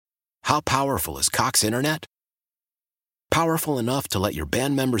How powerful is Cox Internet? Powerful enough to let your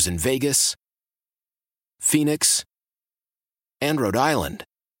band members in Vegas, Phoenix, and Rhode Island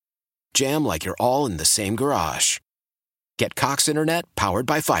jam like you're all in the same garage. Get Cox Internet powered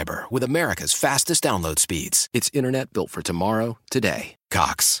by fiber with America's fastest download speeds. It's internet built for tomorrow, today.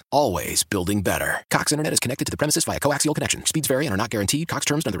 Cox, always building better. Cox Internet is connected to the premises via coaxial connection. Speeds vary and are not guaranteed. Cox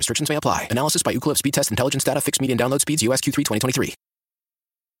terms and other restrictions may apply. Analysis by Ookla Speed Test Intelligence Data. Fixed median download speeds. US Q3 2023.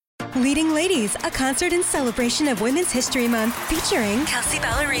 Leading Ladies, a concert in celebration of Women's History Month featuring Kelsey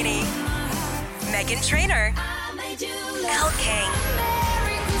Ballerini, Meghan Trainor, Elle King,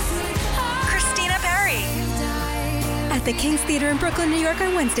 Christina Perri. At the King's Theater in Brooklyn, New York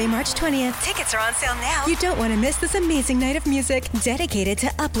on Wednesday, March 20th. Tickets are on sale now. You don't want to miss this amazing night of music dedicated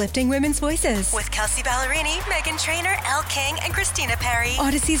to uplifting women's voices. With Kelsey Ballerini, Meghan Trainor, Elle King, and Christina Perri.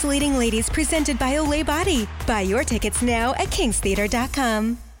 Odyssey's Leading Ladies presented by Olay Body. Buy your tickets now at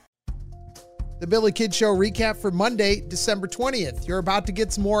kingstheater.com. The Billy Kidd Show recap for Monday, December 20th. You're about to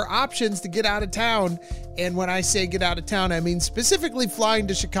get some more options to get out of town. And when I say get out of town, I mean specifically flying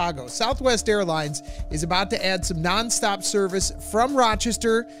to Chicago. Southwest Airlines is about to add some nonstop service from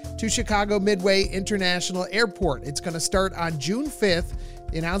Rochester to Chicago Midway International Airport. It's going to start on June 5th.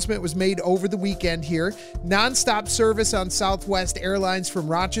 The announcement was made over the weekend here. Nonstop service on Southwest Airlines from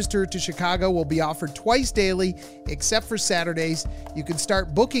Rochester to Chicago will be offered twice daily, except for Saturdays. You can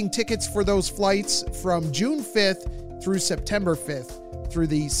start booking tickets for those flights from June 5th through September 5th through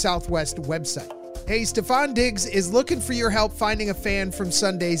the Southwest website. Hey, Stephan Diggs is looking for your help finding a fan from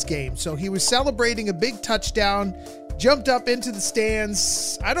Sunday's game. So he was celebrating a big touchdown, jumped up into the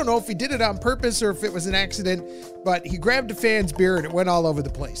stands. I don't know if he did it on purpose or if it was an accident, but he grabbed a fan's beer and it went all over the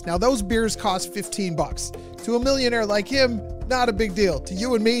place. Now, those beers cost $15. To a millionaire like him, not a big deal. To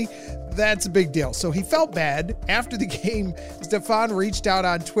you and me, that's a big deal. So he felt bad. After the game, Stephan reached out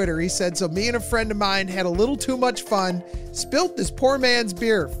on Twitter. He said, so me and a friend of mine had a little too much fun, spilt this poor man's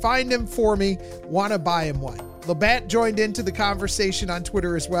beer. Find him for me. Want to buy him one. Labatt joined into the conversation on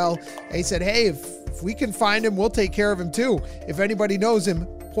Twitter as well. He said, hey, if we can find him, we'll take care of him too. If anybody knows him,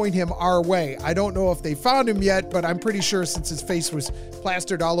 point him our way. I don't know if they found him yet, but I'm pretty sure since his face was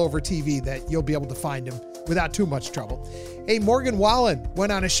plastered all over TV that you'll be able to find him without too much trouble. Hey, Morgan Wallen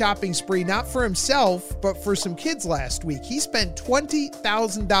went on a shopping spree, not for himself, but for some kids last week. He spent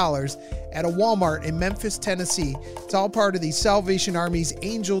 $20,000 at a Walmart in Memphis, Tennessee. It's all part of the Salvation Army's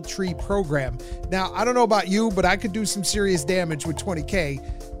Angel Tree program. Now, I don't know about you, but I could do some serious damage with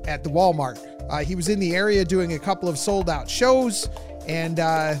 $20K at the Walmart. He was in the area doing a couple of sold-out shows, and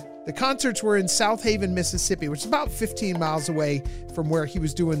the concerts were in South Haven, Mississippi, which is about 15 miles away from where he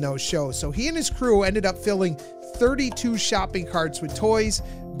was doing those shows. So he and his crew ended up filling 32 shopping carts with toys,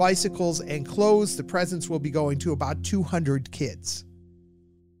 bicycles, and clothes. The presents will be going to about 200 kids.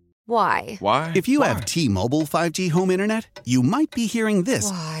 Why? If you have T-Mobile 5G home internet, you might be hearing this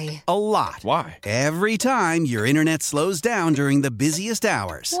Why? a lot. Why? Every time your internet slows down during the busiest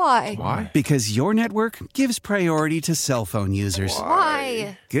hours. Why? Because your network gives priority to cell phone users.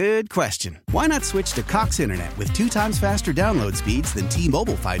 Why? Good question. Why not switch to Cox Internet with 2 times faster download speeds than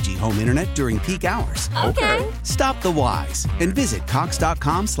T-Mobile 5G home internet during peak hours? Okay. Stop the whys and visit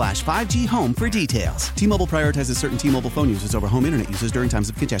cox.com/5G home for details. T-Mobile prioritizes certain T-Mobile phone users over home internet users during times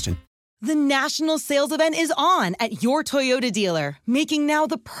of congestion. The national sales event is on at your Toyota dealer, making now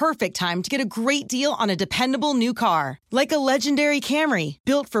the perfect time to get a great deal on a dependable new car. Like a legendary Camry,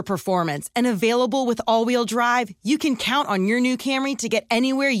 built for performance and available with all-wheel drive, you can count on your new Camry to get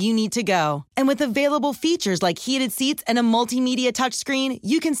anywhere you need to go. And with available features like heated seats and a multimedia touchscreen,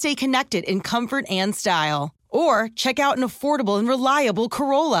 you can stay connected in comfort and style. Or check out an affordable and reliable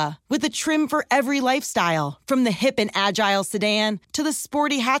Corolla with a trim for every lifestyle. From the hip and agile sedan to the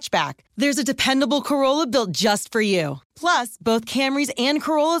sporty hatchback, there's a dependable Corolla built just for you. Plus, both Camrys and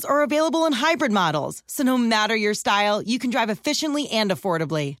Corollas are available in hybrid models. So no matter your style, you can drive efficiently and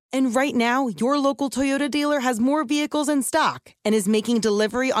affordably. And right now, your local Toyota dealer has more vehicles in stock and is making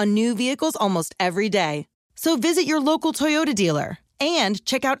delivery on new vehicles almost every day. So visit your local Toyota dealer. And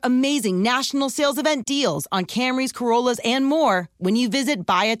check out amazing national sales event deals on Camrys, Corollas, and more when you visit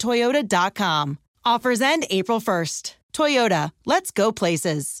buyatoyota.com. Offers end April 1st. Toyota, let's go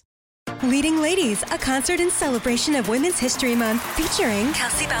places. Leading Ladies, a concert in celebration of Women's History Month featuring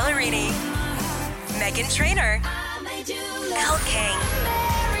Kelsey Ballerini, Meghan Trainor, Elle King,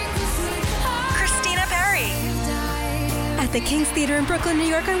 Christina Perri. At the King's Theater in Brooklyn, New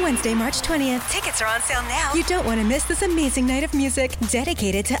York on Wednesday, March 20th. Tickets are on sale now. You don't want to miss this amazing night of music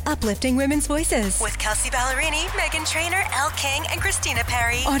dedicated to uplifting women's voices. With Kelsey Ballerini, Meghan Trainor, Elle King, and Christina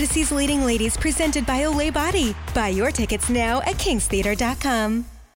Perri. Odyssey's Leading Ladies presented by Olay Body. Buy your tickets now at kingstheater.com.